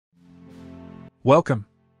Welcome!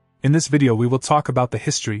 In this video we will talk about the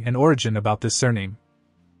history and origin about this surname.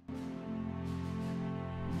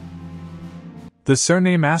 The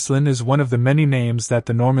surname Aslyn is one of the many names that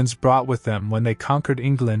the Normans brought with them when they conquered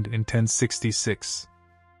England in 1066.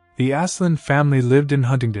 The Aslyn family lived in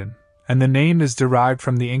Huntingdon, and the name is derived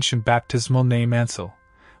from the ancient baptismal name Ansell,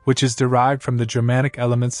 which is derived from the Germanic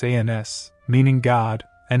elements ans, meaning God,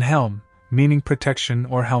 and helm, meaning protection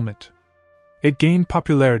or helmet. It gained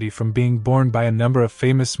popularity from being borne by a number of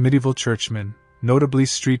famous medieval churchmen, notably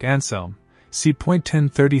St. Anselm, c.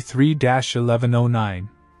 1033-1109,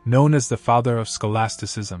 known as the father of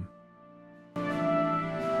Scholasticism.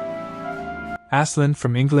 Aslyn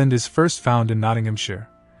from England is first found in Nottinghamshire,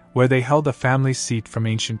 where they held a family seat from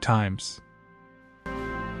ancient times.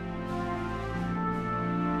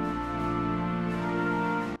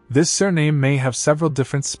 This surname may have several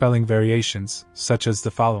different spelling variations, such as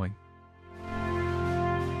the following.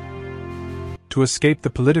 To escape the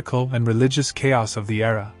political and religious chaos of the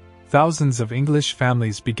era, thousands of English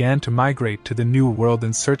families began to migrate to the New World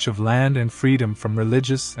in search of land and freedom from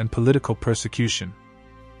religious and political persecution.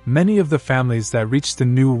 Many of the families that reached the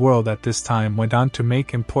New World at this time went on to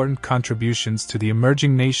make important contributions to the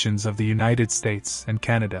emerging nations of the United States and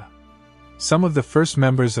Canada. Some of the first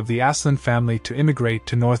members of the Aslyn family to immigrate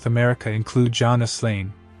to North America include John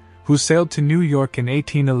Aslyn, who sailed to New York in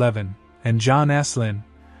 1811, and John Aslyn,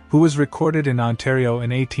 who was recorded in Ontario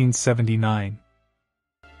in 1879.